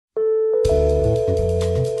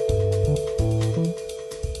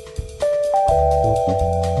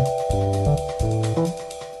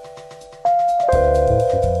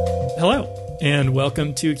Hello, and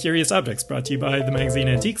welcome to Curious Objects, brought to you by the magazine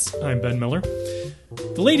Antiques. I'm Ben Miller.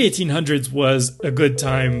 The late 1800s was a good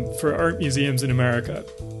time for art museums in America.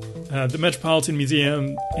 The Metropolitan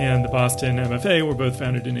Museum and the Boston MFA were both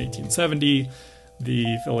founded in 1870,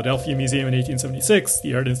 the Philadelphia Museum in 1876,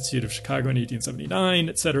 the Art Institute of Chicago in 1879,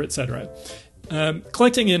 etc., etc.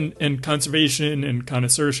 Collecting and conservation and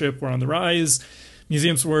connoisseurship were on the rise.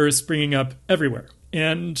 Museums were springing up everywhere.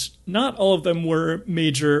 And not all of them were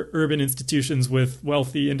major urban institutions with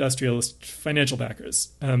wealthy industrialist financial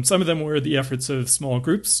backers. Some of them were the efforts of small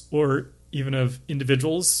groups or even of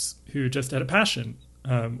individuals who just had a passion,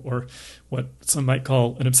 or what some might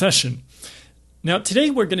call an obsession. Now, today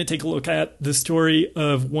we're going to take a look at the story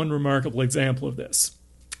of one remarkable example of this,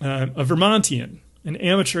 a Vermontian, an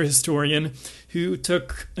amateur historian who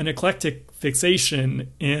took an eclectic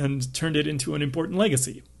fixation and turned it into an important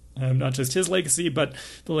legacy. Not just his legacy, but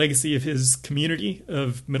the legacy of his community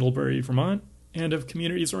of Middlebury, Vermont, and of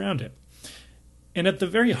communities around it. And at the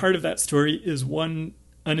very heart of that story is one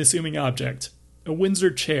unassuming object, a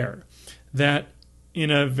Windsor chair, that,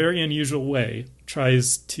 in a very unusual way,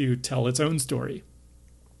 tries to tell its own story.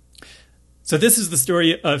 So this is the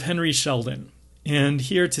story of Henry Sheldon, and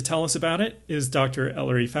here to tell us about it is Dr.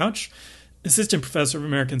 Ellery Fouch, Assistant Professor of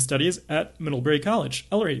American Studies at Middlebury College.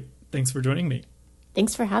 Ellery, thanks for joining me.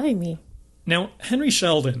 Thanks for having me. Now, Henry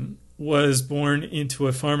Sheldon was born into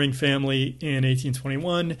a farming family in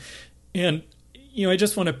 1821, and, I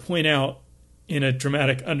just want to point out in a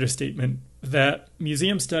dramatic understatement that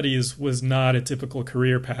museum studies was not a typical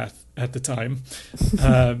career path at the time,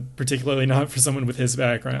 particularly not for someone with his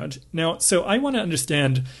background. Now, so I want to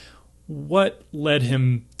understand what led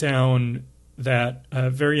him down that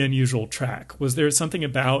very unusual track. Was there something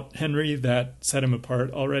about Henry that set him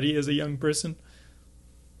apart already as a young person?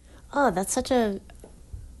 Oh, that's such a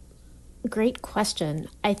great question.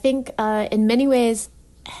 I think in many ways,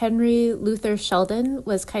 Henry Luther Sheldon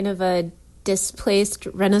was kind of a displaced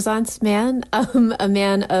Renaissance man, a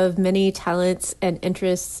man of many talents and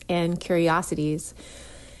interests and curiosities.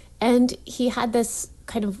 And he had this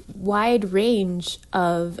kind of wide range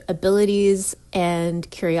of abilities and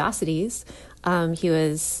curiosities. He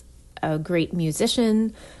was a great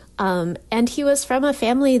musician, and he was from a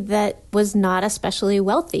family that was not especially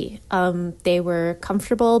wealthy. They were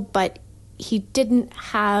comfortable, but he didn't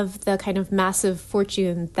have the kind of massive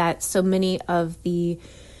fortune that so many of the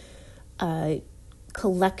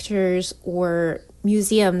collectors or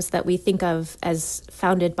museums that we think of as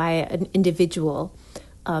founded by an individual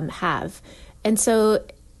have. And so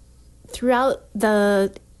throughout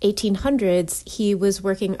the 1800s, he was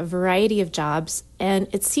working a variety of jobs, and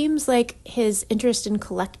it seems like his interest in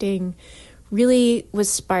collecting really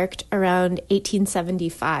was sparked around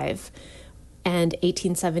 1875 and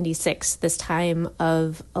 1876, this time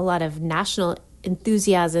of a lot of national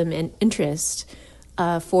enthusiasm and interest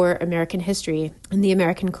for American history and the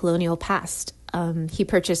American colonial past. He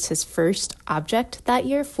purchased his first object that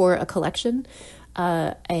year for a collection,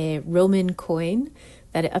 a Roman coin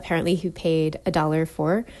that apparently he paid $1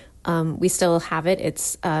 for. We still have it.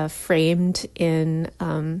 It's framed in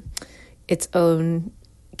its own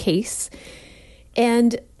case.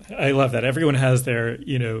 And I love that. Everyone has their,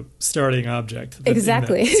 starting object.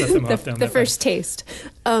 Exactly. Set them off down the first taste.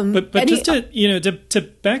 But just to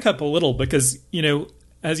back up a little, because,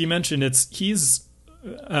 as you mentioned, he's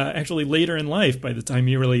actually later in life by the time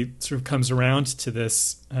he really sort of comes around to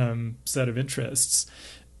this set of interests.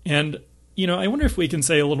 And, I wonder if we can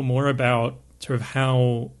say a little more about sort of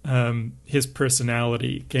how his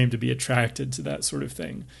personality came to be attracted to that sort of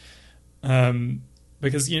thing.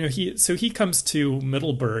 Because, he comes to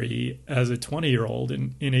Middlebury as a 20-year-old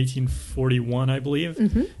in 1841, I believe.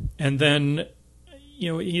 Mm-hmm. And then,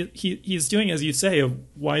 he's doing, as you say, a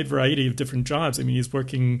wide variety of different jobs. I mean, he's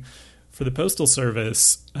working for the Postal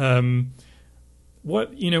Service.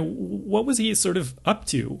 What was he sort of up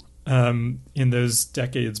to in those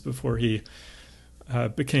decades before he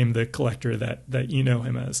became the collector that you know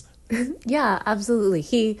him as? Yeah, absolutely.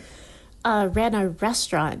 He ran a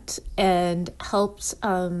restaurant and helped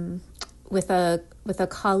with a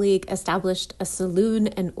colleague established a saloon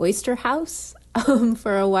and oyster house.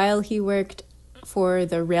 For a while, he worked for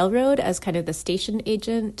the railroad as kind of the station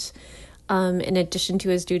agent, in addition to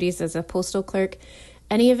his duties as a postal clerk.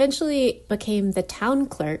 And he eventually became the town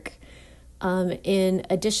clerk, in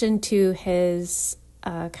addition to his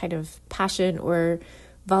kind of passion or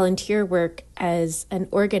volunteer work as an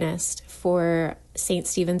organist for St.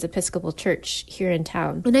 Stephen's Episcopal Church here in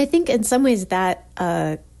town. And I think in some ways that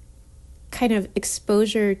kind kind of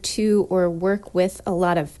exposure to or work with a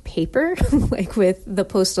lot of paper, like with the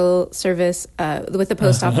postal service, with the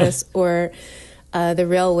post office, or the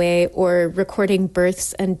railway, or recording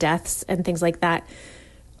births and deaths and things like that.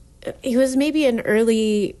 He was maybe an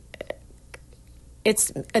early,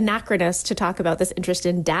 it's anachronous to talk about this interest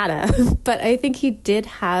in data, but I think he did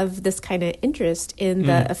have this kind of interest in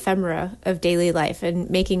the ephemera of daily life and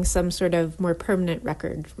making some sort of more permanent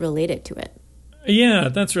record related to it. Yeah,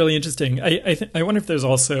 that's really interesting. I wonder if there's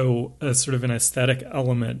also a sort of an aesthetic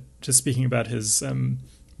element, just speaking about his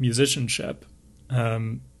musicianship.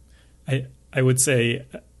 I would say,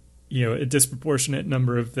 a disproportionate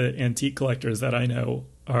number of the antique collectors that I know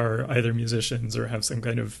are either musicians or have some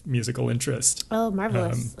kind of musical interest. Oh,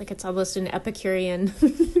 marvelous. Like it's almost an Epicurean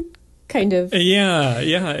kind of. Yeah,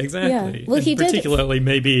 exactly. Yeah. Well, he particularly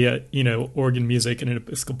maybe, organ music in an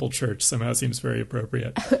Episcopal church somehow seems very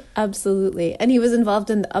appropriate. Absolutely. And he was involved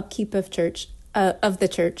in the upkeep of the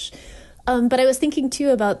church. But I was thinking, too,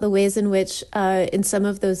 about the ways in which in some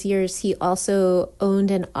of those years he also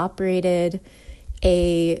owned and operated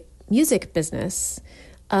a music business,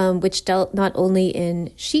 which dealt not only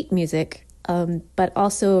in sheet music, but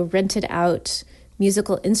also rented out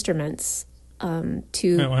musical instruments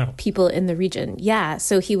to people in the region. Yeah,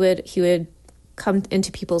 so he would come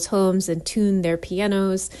into people's homes and tune their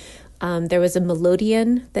pianos. There was a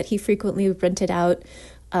melodeon that he frequently rented out.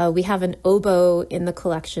 We have an oboe in the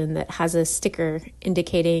collection that has a sticker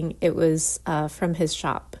indicating it was from his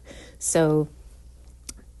shop. So,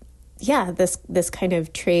 yeah, this kind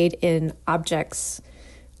of trade in objects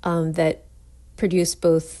that produce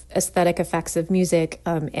both aesthetic effects of music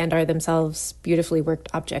and are themselves beautifully worked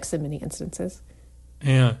objects in many instances.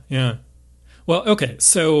 Yeah. Well, okay,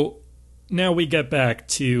 so now we get back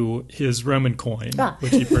to his Roman coin,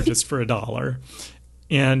 which he purchased for $1.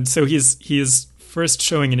 And so he's first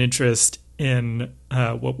showing an interest in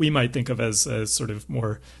what we might think of as a sort of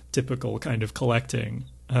more typical kind of collecting.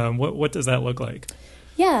 What does that look like?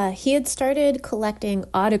 Yeah, he had started collecting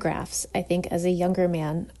autographs, I think, as a younger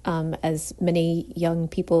man, as many young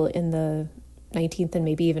people in the 19th and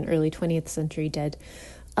maybe even early 20th century did.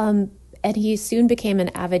 And he soon became an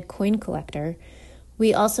avid coin collector.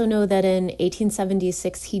 We also know that in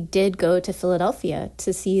 1876, he did go to Philadelphia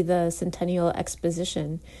to see the Centennial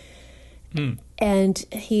Exposition. And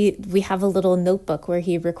we have a little notebook where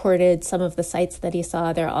he recorded some of the sights that he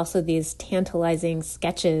saw. There are also these tantalizing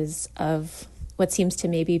sketches of what seems to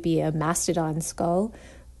maybe be a mastodon skull,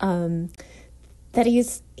 that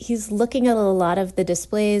he's looking at a lot of the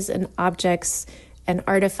displays and objects and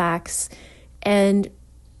artifacts and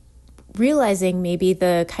realizing maybe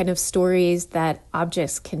the kind of stories that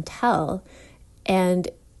objects can tell. And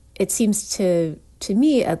it seems to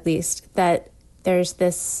me, at least, that there's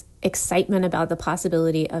this excitement about the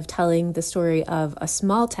possibility of telling the story of a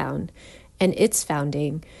small town and its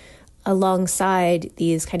founding alongside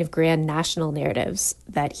these kind of grand national narratives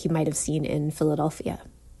that he might have seen in Philadelphia.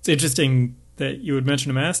 It's interesting that you would mention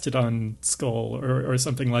a mastodon skull or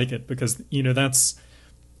something like it, because, that's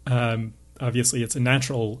obviously it's a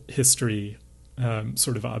natural history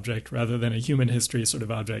sort of object rather than a human history sort of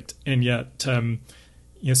object. And yet,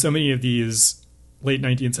 so many of these late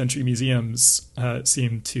 19th century museums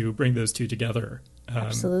seem to bring those two together.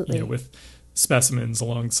 Absolutely. With specimens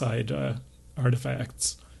alongside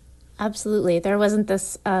artifacts. Absolutely. There wasn't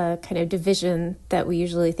this kind of division that we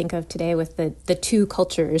usually think of today with the two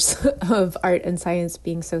cultures of art and science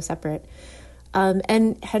being so separate.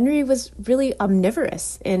 And Henry was really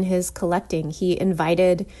omnivorous in his collecting. He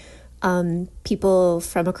invited people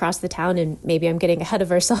from across the town, and maybe I'm getting ahead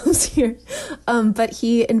of ourselves here, but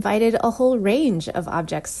he invited a whole range of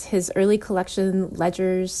objects. His early collection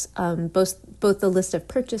ledgers, both the list of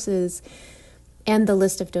purchases and the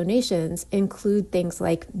list of donations, include things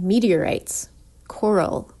like meteorites,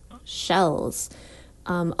 coral, shells,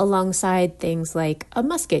 alongside things like a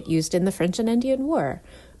musket used in the French and Indian War,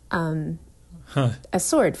 a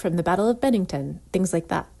sword from the Battle of Bennington, things like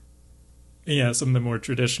that. Yeah, some of the more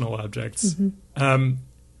traditional objects. Mm-hmm.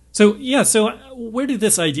 So where did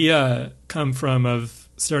this idea come from of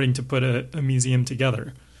starting to put a museum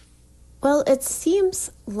together? Well, it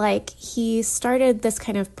seems like he started this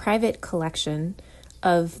kind of private collection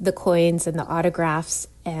of the coins and the autographs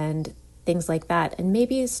and things like that, and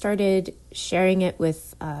maybe started sharing it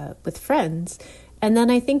with friends. And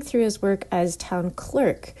then I think through his work as town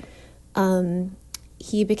clerk,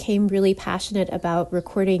 he became really passionate about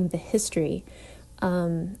recording the history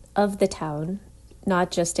of the town,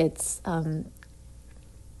 not just its kind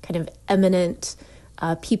of eminent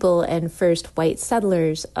people and first white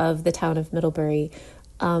settlers of the town of Middlebury,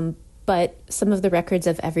 but but some of the records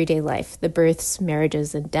of everyday life, the births,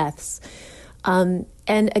 marriages, and deaths. And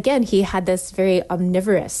again, he had this very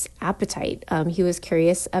omnivorous appetite. He was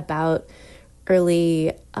curious about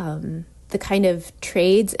early the kind of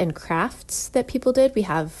trades and crafts that people did. We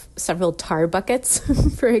have several tar buckets,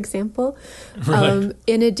 for example, Right.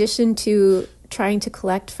 in addition to trying to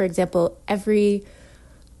collect, for example, every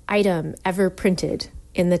item ever printed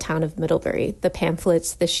in the town of Middlebury, the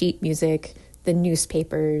pamphlets, the sheet music, the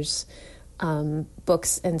newspapers,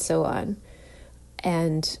 books, and so on.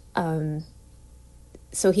 And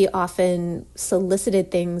so he often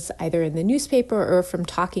solicited things either in the newspaper or from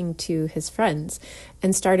talking to his friends,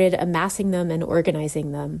 and started amassing them and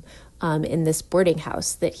organizing them in this boarding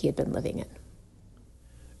house that he had been living in.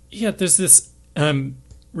 Yeah, there's this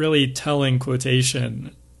really telling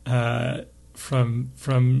quotation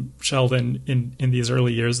from Sheldon in these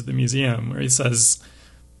early years at the museum, where he says,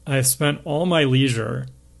 "I've spent all my leisure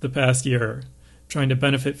the past year trying to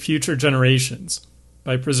benefit future generations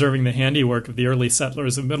by preserving the handiwork of the early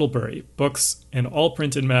settlers of Middlebury, books and all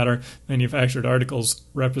printed matter, manufactured articles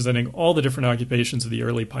representing all the different occupations of the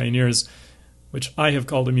early pioneers, which I have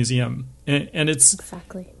called a museum." And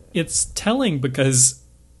Exactly. it's telling because,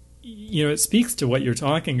 it speaks to what you're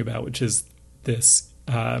talking about, which is this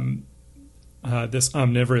this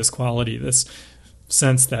omnivorous quality, this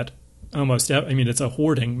sense that it's a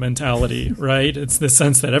hoarding mentality, right? It's the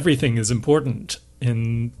sense that everything is important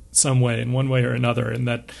in some way, in one way or another, and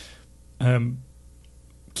that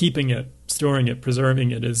keeping it, storing it,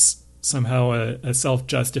 preserving it is somehow a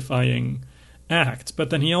self-justifying act.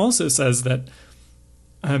 But then he also says that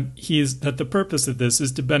that the purpose of this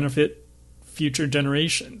is to benefit future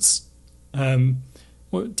generations.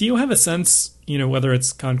 Do you have a sense, whether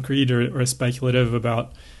it's concrete or speculative,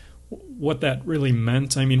 about what that really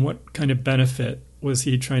meant? I mean, what kind of benefit was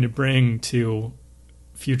he trying to bring to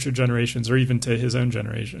future generations, or even to his own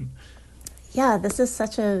generation? Yeah, this is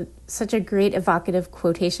such a great evocative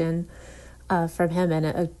quotation from him,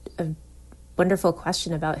 and a wonderful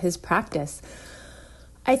question about his practice.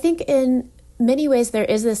 I think in many ways there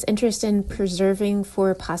is this interest in preserving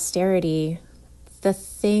for posterity the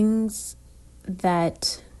things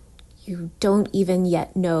that you don't even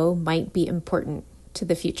yet know might be important to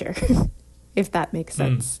the future, if that makes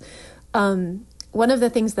sense. One of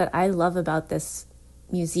the things that I love about this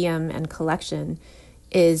museum and collection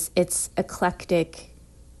is its eclectic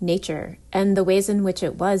nature and the ways in which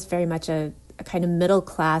it was very much a kind of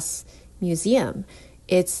middle-class museum.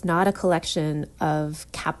 It's not a collection of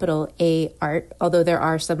capital A art, although there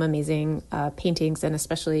are some amazing paintings and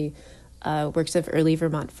especially works of early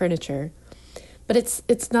Vermont furniture. But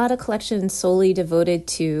it's not a collection solely devoted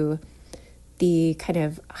to the kind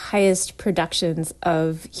of highest productions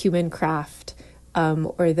of human craft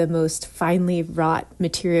or the most finely wrought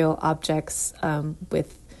material objects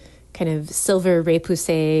with kind of silver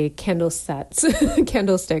repoussé candlesticks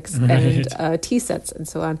Right. and tea sets and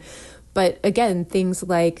so on. But again, things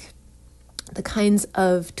like the kinds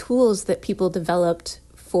of tools that people developed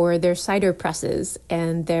for their cider presses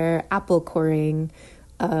and their apple coring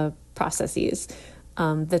processes,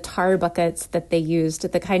 the tar buckets that they used,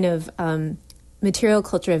 the kind of material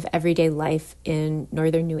culture of everyday life in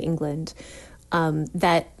northern New England,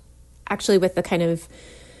 that actually with the kind of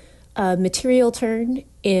material turn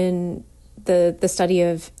in the study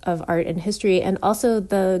of art and history, and also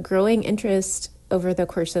the growing interest over the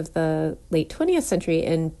course of the late 20th century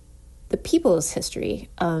in the people's history,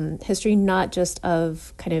 history not just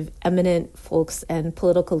of kind of eminent folks and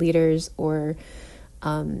political leaders or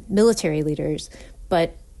military leaders,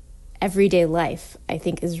 but everyday life, I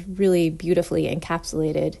think, is really beautifully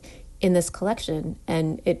encapsulated in this collection.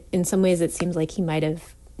 And in some ways, it seems like he might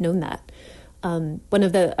have known that. One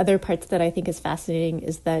of the other parts that I think is fascinating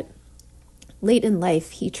is that late in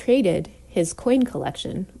life, he traded his coin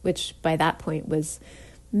collection, which by that point was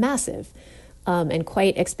massive and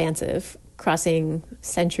quite expansive, crossing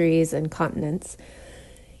centuries and continents.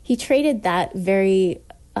 He traded that very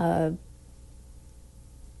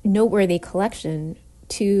noteworthy collection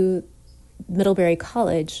to Middlebury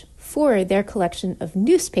College for their collection of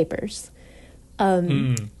newspapers.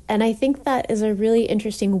 And I think that is a really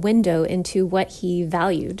interesting window into what he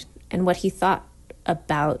valued and what he thought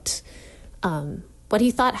about, what he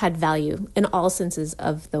thought had value in all senses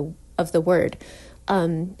of the word.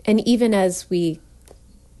 And even as we,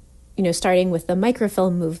 starting with the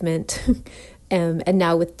microfilm movement and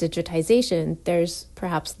now with digitization, there's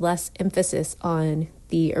perhaps less emphasis on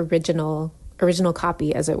the original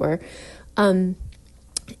copy, as it were.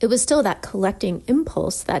 It was still that collecting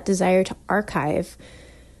impulse, that desire to archive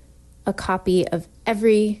a copy of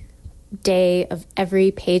every day of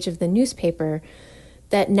every page of the newspaper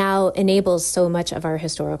that now enables so much of our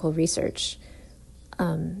historical research.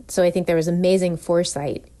 So I think there was amazing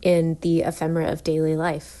foresight in the ephemera of daily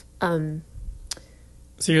life. So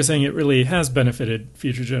you're saying it really has benefited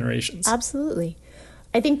future generations? Absolutely.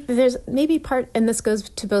 I think there's maybe part, and this goes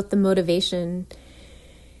to both the motivation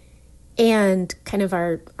and kind of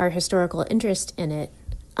our historical interest in it.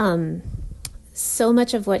 So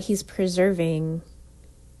much of what he's preserving,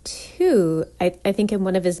 too, I think in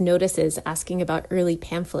one of his notices asking about early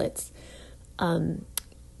pamphlets,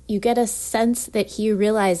 you get a sense that he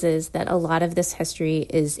realizes that a lot of this history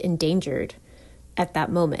is endangered at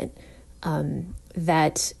that moment.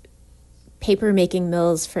 That paper-making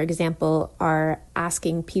mills, for example, are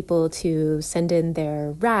asking people to send in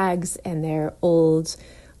their rags and their old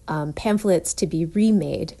pamphlets to be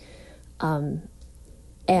remade. And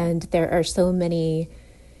there are so many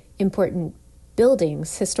important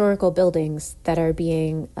buildings, historical buildings, that are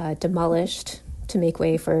being demolished to make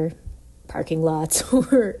way for parking lots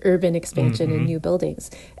or urban expansion and new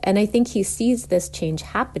buildings. And I think he sees this change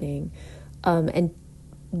happening and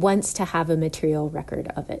wants to have a material record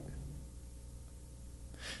of it.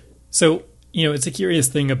 So, it's a curious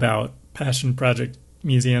thing about passion project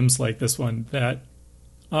museums like this one that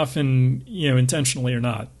often, intentionally or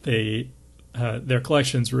not, their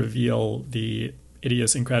collections reveal the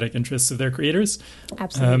idiosyncratic interests of their creators.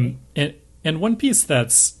 Absolutely. And one piece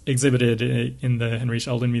that's exhibited in the Henry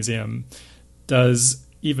Sheldon Museum does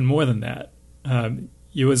even more than that.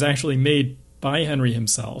 It was actually made by Henry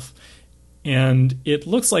himself, and it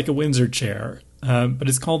looks like a Windsor chair, but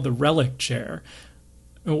it's called the Relic Chair.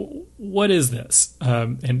 What is this,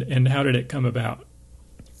 and how did it come about?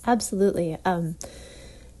 Absolutely.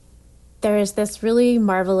 There is this really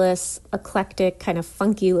marvelous, eclectic, kind of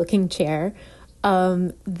funky-looking chair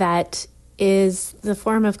that is the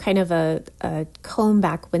form of kind of a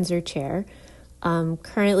comb-back Windsor chair,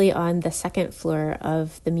 currently on the second floor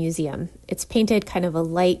of the museum. It's painted kind of a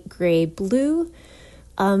light gray blue,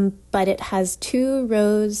 but it has two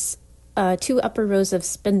upper rows of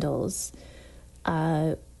spindles,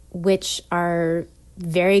 which are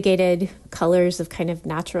variegated colors of kind of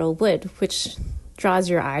natural wood, which draws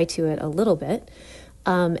your eye to it a little bit.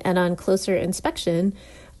 And on closer inspection,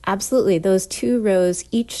 absolutely, those two rows,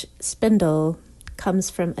 each spindle comes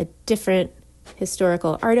from a different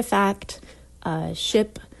historical artifact,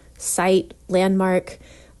 ship, site, landmark.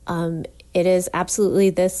 It is absolutely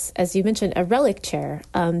this, as you mentioned, a relic chair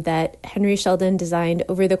that Henry Sheldon designed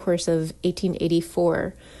over the course of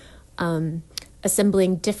 1884,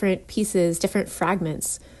 assembling different pieces, different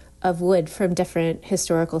fragments of wood from different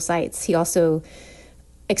historical sites. He also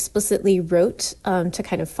explicitly wrote to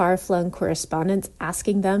kind of far-flung correspondents,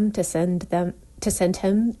 asking them to send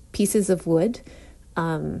him pieces of wood.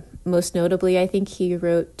 Most notably, I think he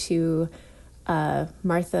wrote to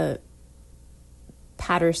Martha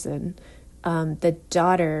Patterson, the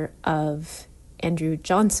daughter of Andrew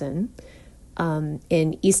Johnson,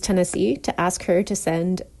 in East Tennessee, to ask her to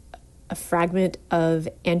send a fragment of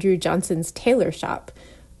Andrew Johnson's tailor shop.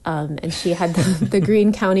 And she had the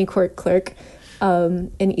Greene County court clerk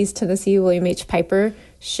in East Tennessee, William H. Piper,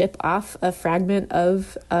 ship off a fragment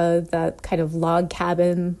of that kind of log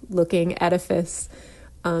cabin looking edifice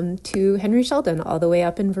to Henry Sheldon all the way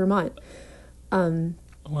up in Vermont.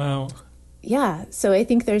 Wow. Yeah. So I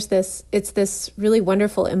think it's this really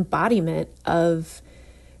wonderful embodiment of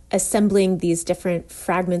assembling these different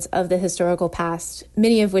fragments of the historical past,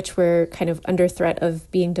 many of which were kind of under threat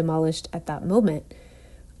of being demolished at that moment,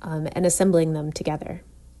 and assembling them together.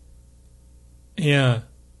 Yeah.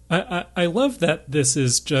 I love that this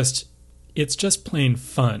is it's just plain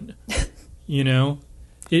fun,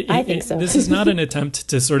 I think so. This is not an attempt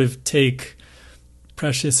to sort of take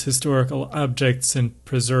precious historical objects and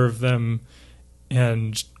preserve them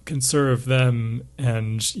and conserve them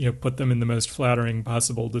and put them in the most flattering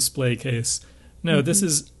possible display case. No, This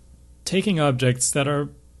is taking objects that are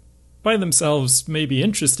by themselves maybe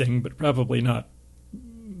interesting, but probably not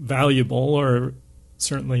valuable, or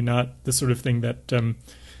certainly not the sort of thing that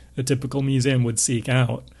a typical museum would seek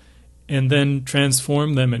out, and then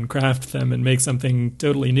transform them and craft them and make something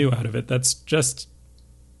totally new out of it. That's just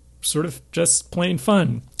plain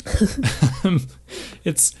fun.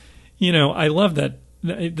 It's, I love that.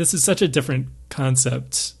 This is such a different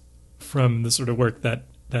concept from the sort of work that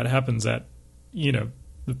happens at,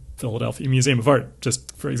 the Philadelphia Museum of Art,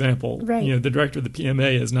 just for example. Right. The director of the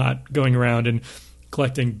PMA is not going around and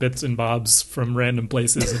collecting bits and bobs from random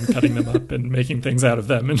places and cutting them up and making things out of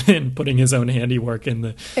them and putting his own handiwork in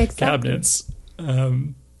the cabinets.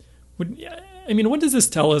 What does this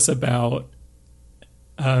tell us about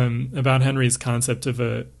about Henry's concept of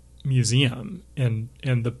a museum and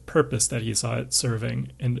the purpose that he saw it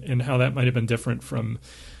serving, and how that might have been different from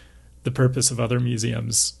the purpose of other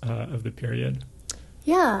museums of the period.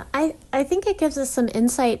 Yeah, I think it gives us some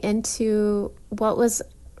insight into what was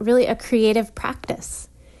really a creative practice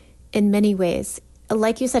in many ways.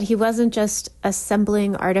 Like you said, he wasn't just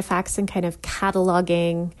assembling artifacts and kind of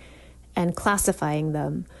cataloging and classifying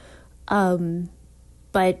them,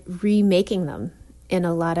 but remaking them in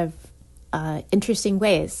a lot of interesting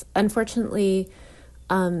ways. Unfortunately,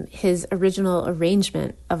 his original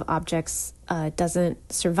arrangement of objects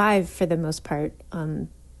doesn't survive for the most part.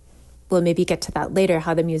 We'll maybe get to that later,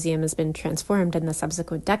 how the museum has been transformed in the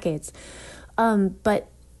subsequent decades. But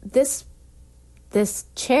this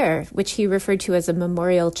chair, which he referred to as a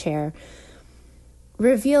memorial chair,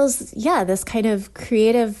 reveals, this kind of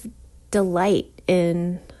creative delight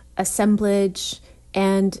in assemblage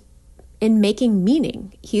and in making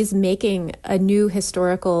meaning. He's making a new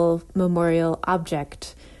historical memorial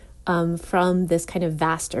object from this kind of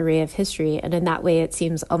vast array of history. And in that way, it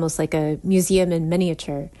seems almost like a museum in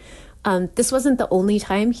miniature. This wasn't the only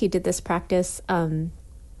time he did this practice.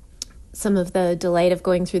 Some of the delight of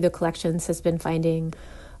going through the collections has been finding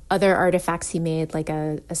other artifacts he made, like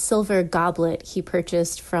a silver goblet he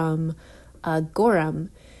purchased from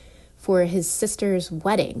Gorham for his sister's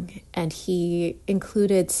wedding. And he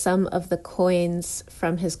included some of the coins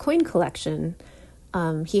from his coin collection.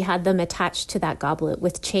 He had them attached to that goblet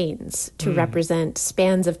with chains to represent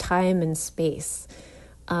spans of time and space.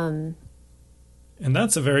 And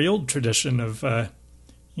that's a very old tradition of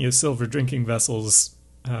silver drinking vessels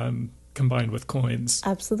combined with coins.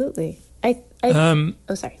 Absolutely.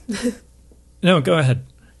 Sorry. No, go ahead.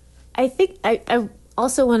 I think I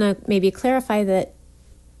also want to maybe clarify that,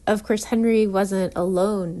 of course, Henry wasn't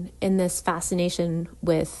alone in this fascination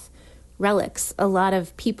with relics. A lot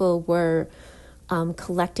of people were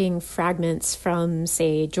collecting fragments from,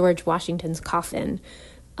 say, George Washington's coffin,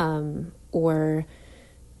 or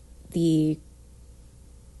the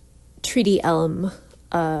treaty elm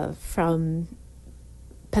from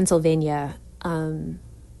Pennsylvania,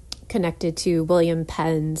 connected to William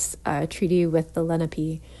Penn's treaty with the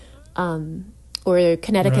Lenape, or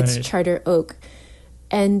Connecticut's charter oak.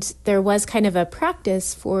 And there was kind of a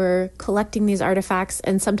practice for collecting these artifacts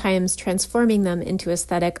and sometimes transforming them into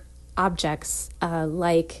aesthetic objects,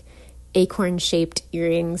 like acorn-shaped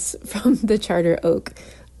earrings from the charter oak,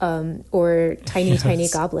 or tiny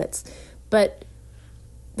goblets. But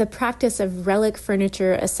the practice of relic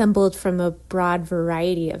furniture assembled from a broad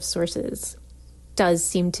variety of sources does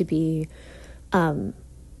seem to be,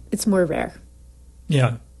 it's more rare.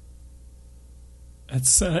 Yeah.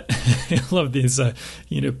 It's, I love these,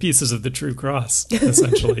 pieces of the true cross,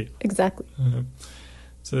 essentially. Exactly.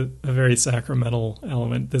 It's a very sacramental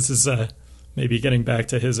element. This is maybe getting back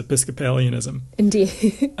to his Episcopalianism.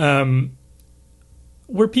 Indeed.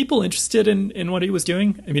 Were people interested in what he was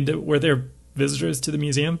doing? I mean, were there visitors to the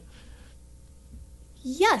museum?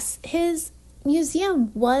 Yes, his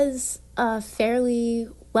museum was fairly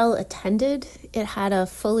well attended. It had a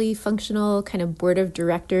fully functional kind of board of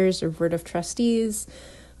directors or board of trustees.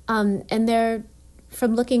 And there,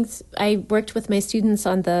 from looking, I worked with my students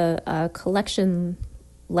on the collection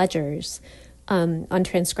ledgers, on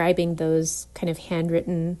transcribing those kind of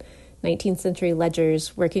handwritten 19th century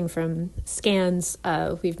ledgers, working from scans.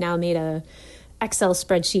 We've now made a Excel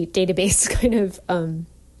spreadsheet database kind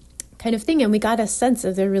of thing, and we got a sense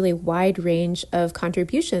of the really wide range of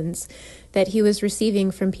contributions that he was receiving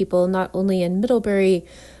from people not only in Middlebury,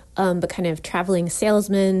 but kind of traveling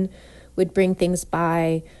salesmen would bring things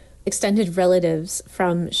by. Extended relatives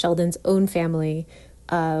from Sheldon's own family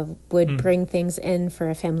would bring things in for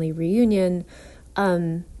a family reunion.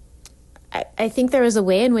 I think there was a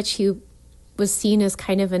way in which he was seen as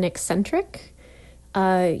kind of an eccentric.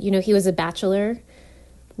 He was a bachelor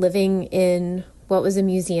living in what was a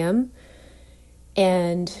museum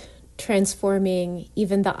and transforming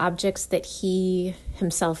even the objects that he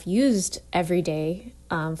himself used every day.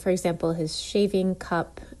 For example, his shaving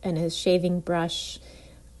cup and his shaving brush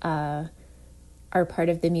are part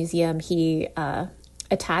of the museum. He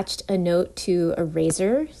attached a note to a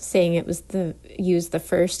razor saying it was used the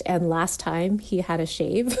first and last time he had a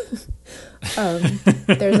shave.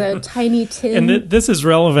 There's a tiny tin. And this is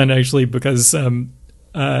relevant actually because,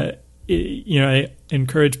 I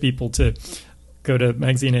encourage people to go to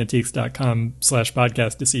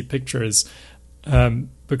magazineantiques.com/podcast to see pictures,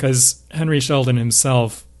 because Henry Sheldon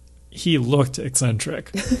himself, he looked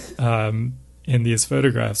eccentric in these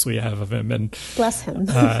photographs we have of him. And bless him.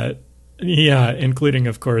 Yeah, including,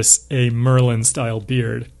 of course, a Merlin-style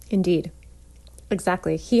beard. Indeed.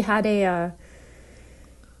 exactly. He had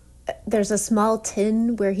there's a small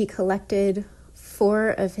tin where he collected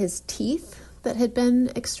 4 of his teeth that had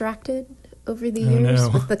been extracted over the years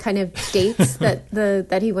with the kind of dates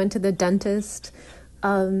that he went to the dentist.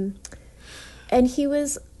 And he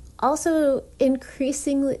was also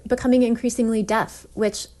becoming increasingly deaf,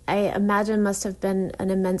 which I imagine must have been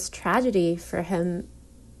an immense tragedy for him,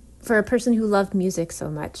 for a person who loved music so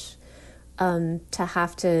much, to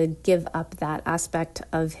have to give up that aspect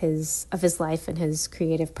of his life and his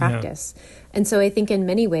creative practice. Yeah. And so I think in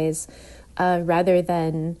many ways, rather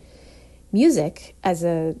than music as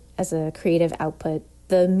a creative output,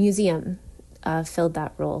 the museum filled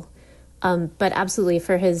that role. But absolutely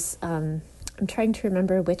for his, I'm trying to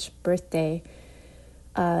remember which birthday,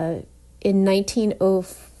 in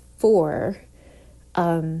 1904,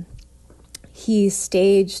 he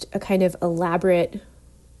staged a kind of elaborate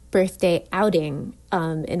birthday outing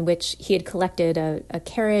in which he had collected a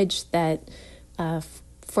carriage that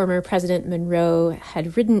former President Monroe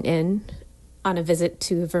had ridden in on a visit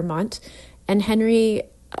to Vermont, and Henry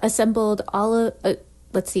assembled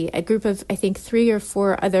a group of, I think, 3 or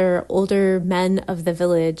 4 other older men of the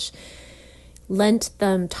village, lent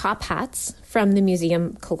them top hats from the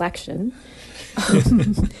museum collection,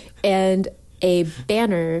 and a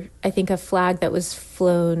banner, I think a flag that was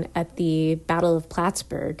flown at the Battle of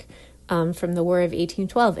Plattsburgh from the War of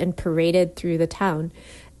 1812, and paraded through the town.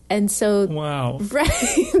 And so, wow, right,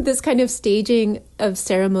 this kind of staging of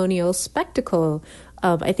ceremonial spectacle,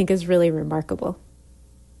 I think, is really remarkable.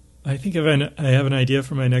 I think I have an idea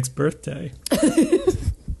for my next birthday.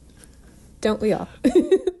 Don't we all?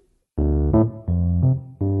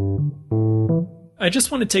 I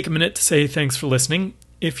just want to take a minute to say thanks for listening.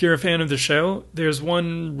 If you're a fan of the show, there's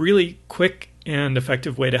one really quick and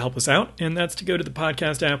effective way to help us out, and that's to go to the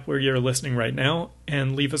podcast app where you're listening right now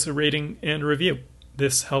and leave us a rating and a review.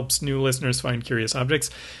 This helps new listeners find Curious Objects,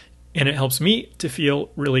 and it helps me to feel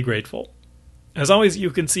really grateful. As always,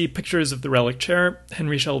 you can see pictures of the relic chair,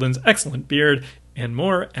 Henry Sheldon's excellent beard, and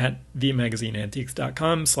more at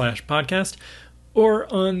themagazineantiques.com/podcast,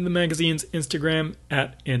 or on the magazine's Instagram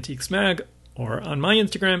at antiquesmag, or on my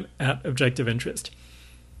Instagram at objectiveinterest.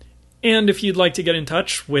 And if you'd like to get in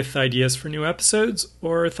touch with ideas for new episodes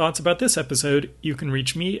or thoughts about this episode, you can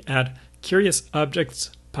reach me at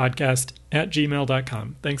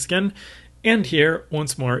curiousobjectspodcast@gmail.com. Thanks again. And here,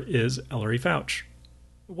 once more, is Ellery Fouch.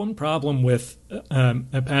 One problem with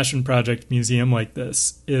a passion project museum like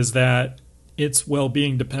this is that its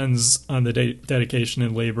well-being depends on the dedication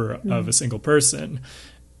and labor of a single person.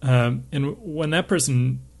 And when that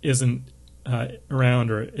person isn't around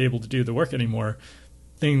or able to do the work anymore,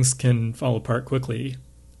 things can fall apart quickly.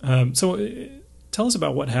 So tell us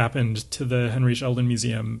about what happened to the Henry Sheldon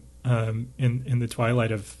Museum in the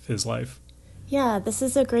twilight of his life. Yeah, this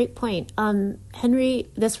is a great point. Henry,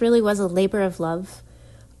 this really was a labor of love.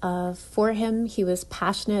 For him, he was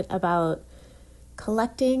passionate about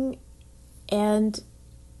collecting, and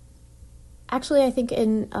actually, I think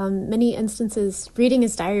in many instances, reading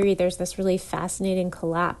his diary, there's this really fascinating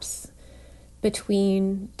collapse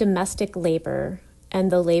between domestic labor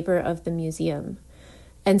and the labor of the museum.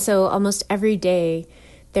 And so almost every day,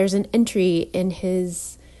 there's an entry in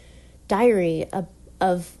his diary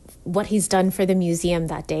of what he's done for the museum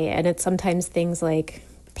that day. And it's sometimes things like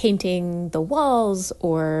painting the walls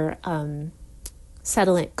or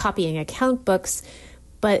copying account books.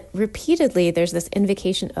 But repeatedly, there's this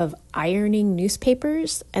invocation of ironing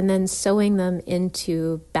newspapers and then sewing them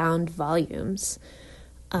into bound volumes,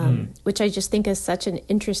 which I just think is such an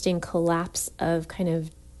interesting collapse of kind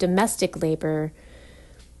of domestic labor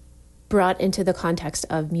brought into the context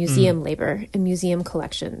of museum labor and museum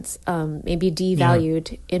collections, maybe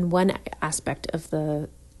devalued in one aspect of the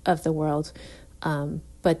world,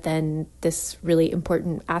 but then this really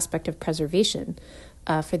important aspect of preservation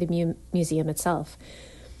for the museum itself.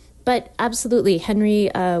 But absolutely,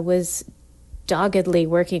 Henry was doggedly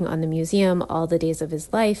working on the museum all the days of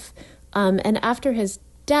his life. And after his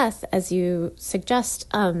death, as you suggest,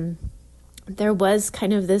 there was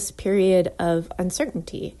kind of this period of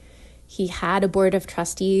uncertainty. He had a board of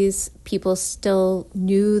trustees. People still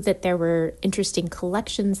knew that there were interesting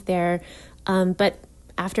collections there. But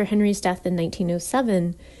after Henry's death in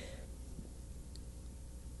 1907,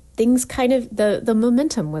 things kind of, the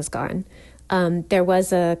momentum was gone. There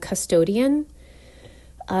was a custodian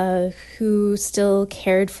who still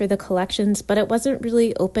cared for the collections, but it wasn't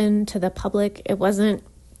really open to the public. It wasn't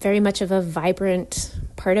very much of a vibrant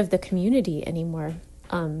part of the community anymore.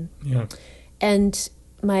 And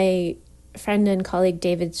my friend and colleague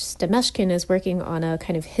David Stemeshkin is working on a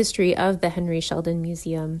kind of history of the Henry Sheldon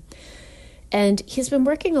Museum. And he's been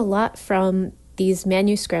working a lot from these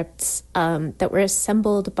manuscripts that were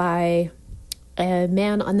assembled by a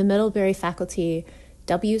man on the Middlebury faculty,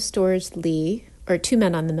 W. Storrs Lee, or two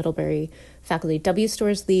men on the Middlebury faculty, W.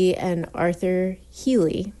 Storrs Lee and Arthur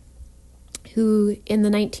Healy, who in the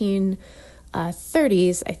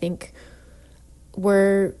 1930s, I think,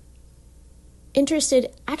 were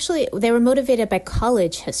interested, actually, they were motivated by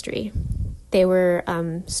college history. They were,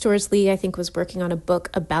 Storrs Lee, I think, was working on a book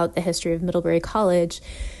about the history of Middlebury College,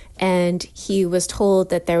 and he was told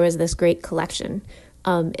that there was this great collection.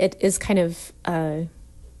 It is kind of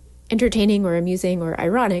entertaining or amusing or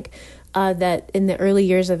ironic that in the early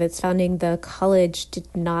years of its founding, the college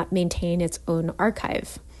did not maintain its own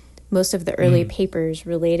archive. Most of the early papers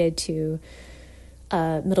related to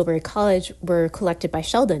Middlebury College were collected by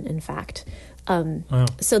Sheldon, in fact. Wow.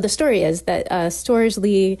 So the story is that Storrs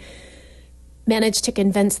Lee managed to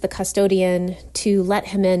convince the custodian to let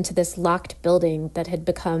him into this locked building that had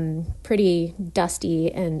become pretty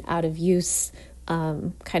dusty and out of use,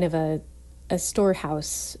 kind of a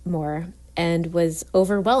storehouse more, and was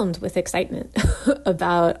overwhelmed with excitement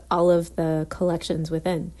about all of the collections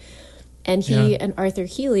within. And he and Arthur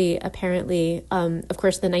Healy apparently, of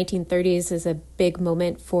course, the 1930s is a big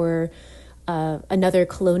moment for another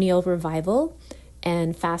colonial revival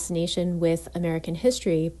and fascination with American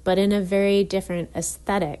history, but in a very different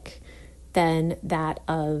aesthetic than that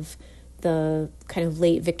of the kind of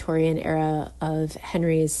late Victorian era of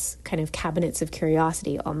Henry's kind of cabinets of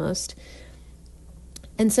curiosity almost.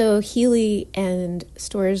 And so Healy and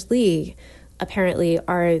Storrs Lee apparently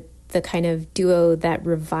are the kind of duo that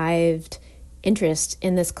revived interest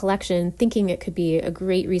in this collection, thinking it could be a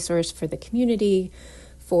great resource for the community,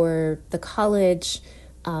 for the college,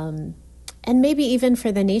 and maybe even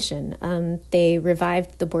for the nation. They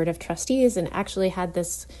revived the Board of Trustees and actually had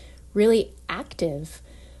this really active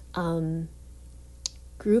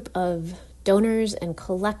group of donors and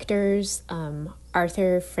collectors.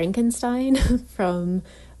 Arthur Frankenstein from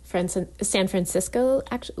San Francisco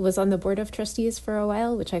actually was on the Board of Trustees for a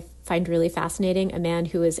while, which I find really fascinating. A man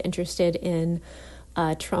who is interested in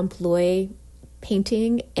trompe l'oeil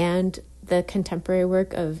painting and the contemporary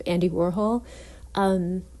work of Andy Warhol.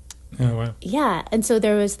 Oh, wow. Yeah, and so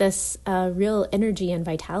there was this real energy and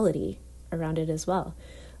vitality around it as well.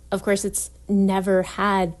 Of course, it's never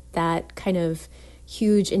had that kind of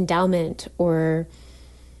huge endowment or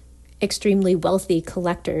extremely wealthy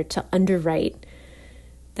collector to underwrite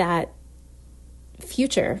that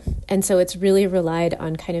future. And so it's really relied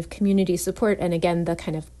on kind of community support and, again, the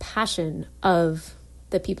kind of passion of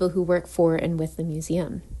the people who work for and with the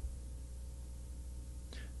museum.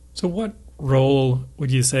 So what role would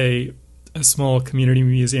you say a small community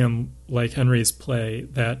museum like Henry's play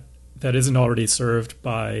that isn't already served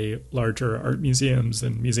by larger art museums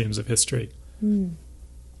and museums of history?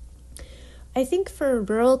 I think for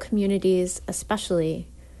rural communities especially,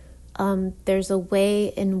 there's a way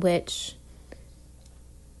in which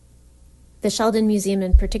the Sheldon Museum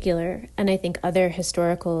in particular, and I think other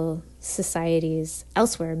historical societies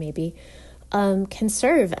elsewhere maybe, can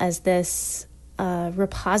serve as this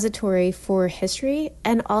repository for history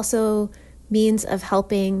and also means of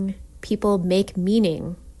helping people make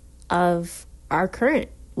meaning of our current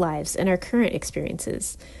lives and our current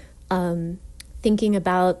experiences. Thinking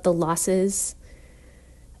about the losses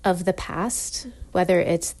of the past, whether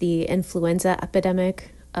it's the influenza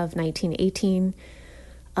epidemic of 1918,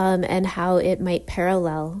 and how it might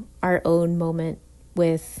parallel our own moment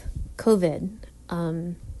with COVID,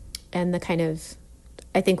 and the kind of,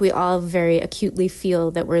 I think we all very acutely feel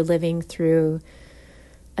that we're living through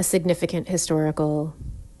a significant historical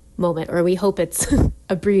moment, or we hope it's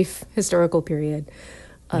a brief historical period.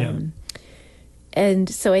 And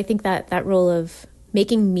so I think that role of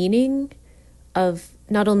making meaning of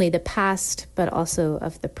not only the past, but also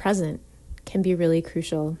of the present can be really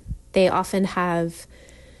crucial. They often have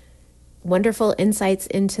wonderful insights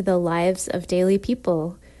into the lives of daily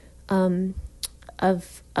people of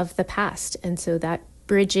the past. And so that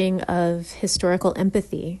bridging of historical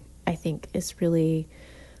empathy, I think, is really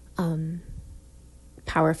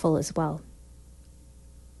powerful as well.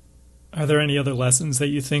 Are there any other lessons that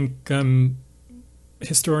you think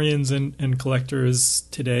historians and collectors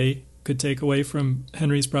today could take away from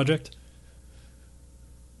Henry's project?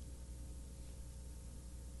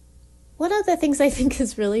 One of the things I think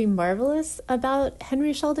is really marvelous about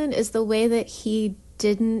Henry Sheldon is the way that he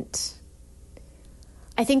didn't,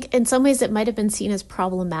 I think in some ways it might have been seen as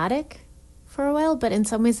problematic for a while, but in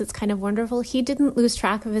some ways it's kind of wonderful. He didn't lose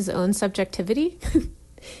track of his own subjectivity.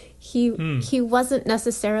 He wasn't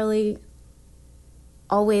necessarily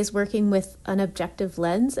always working with an objective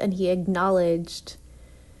lens, and he acknowledged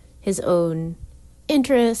his own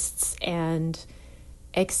interests and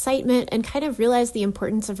excitement and kind of realized the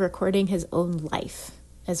importance of recording his own life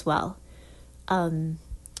as well. And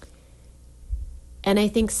I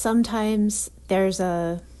think sometimes there's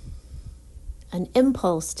an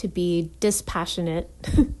impulse to be dispassionate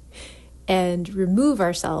and remove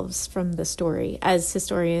ourselves from the story as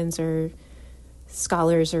historians or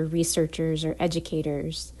scholars or researchers or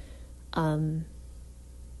educators. And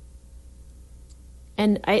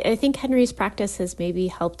I think Henry's practice has maybe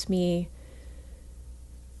helped me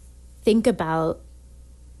think about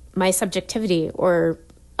my subjectivity or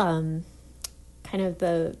kind of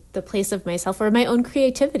the place of myself or my own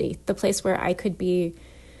creativity, the place where I could be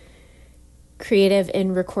creative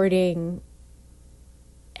in recording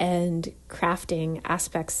and crafting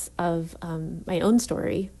aspects of my own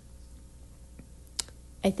story.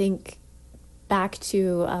 I think back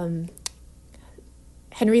to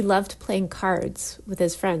Henry loved playing cards with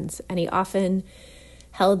his friends, and he often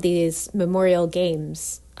held these memorial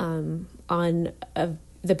games on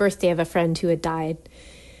the birthday of a friend who had died.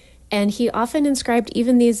 And he often inscribed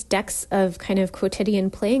even these decks of kind of quotidian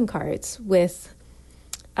playing cards with,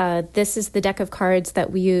 this is the deck of cards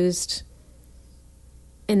that we used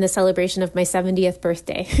in the celebration of my 70th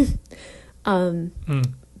birthday.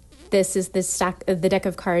 This is the deck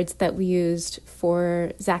of cards that we used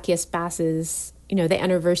for Zacchaeus Bass's, the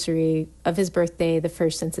anniversary of his birthday, the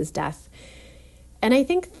first since his death. And I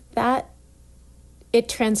think that it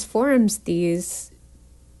transforms these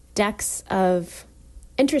decks of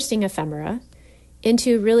interesting ephemera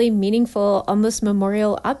into really meaningful, almost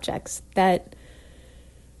memorial objects that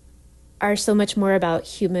are so much more about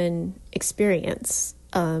human experience.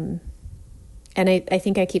 And I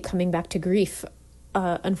think I keep coming back to grief,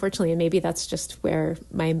 unfortunately, and maybe that's just where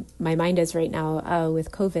my mind is right now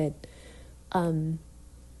with COVID.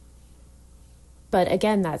 But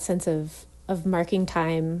again, that sense of marking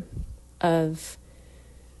time, of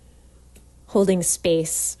holding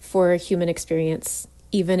space for human experience,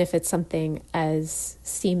 even if it's something as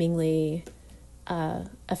seemingly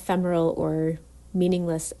ephemeral or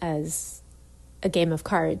meaningless as a game of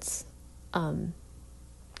cards, an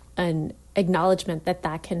acknowledgement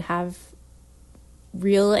that can have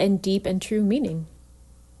real and deep and true meaning.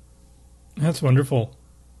 That's wonderful.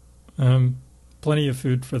 Plenty of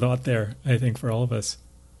food for thought there, I think, for all of us.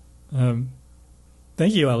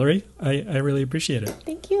 Thank you, Ellery. I really appreciate it.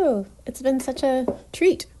 Thank you. It's been such a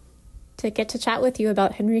treat to get to chat with you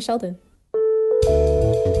about Henry Sheldon.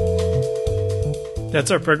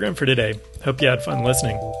 That's our program for today. Hope you had fun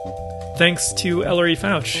listening. Thanks to Ellery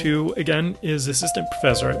Fauch, who, again, is assistant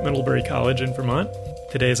professor at Middlebury College in Vermont.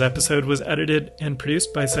 Today's episode was edited and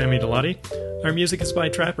produced by Sammy Delati. Our music is by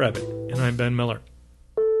Trap Rabbit, and I'm Ben Miller.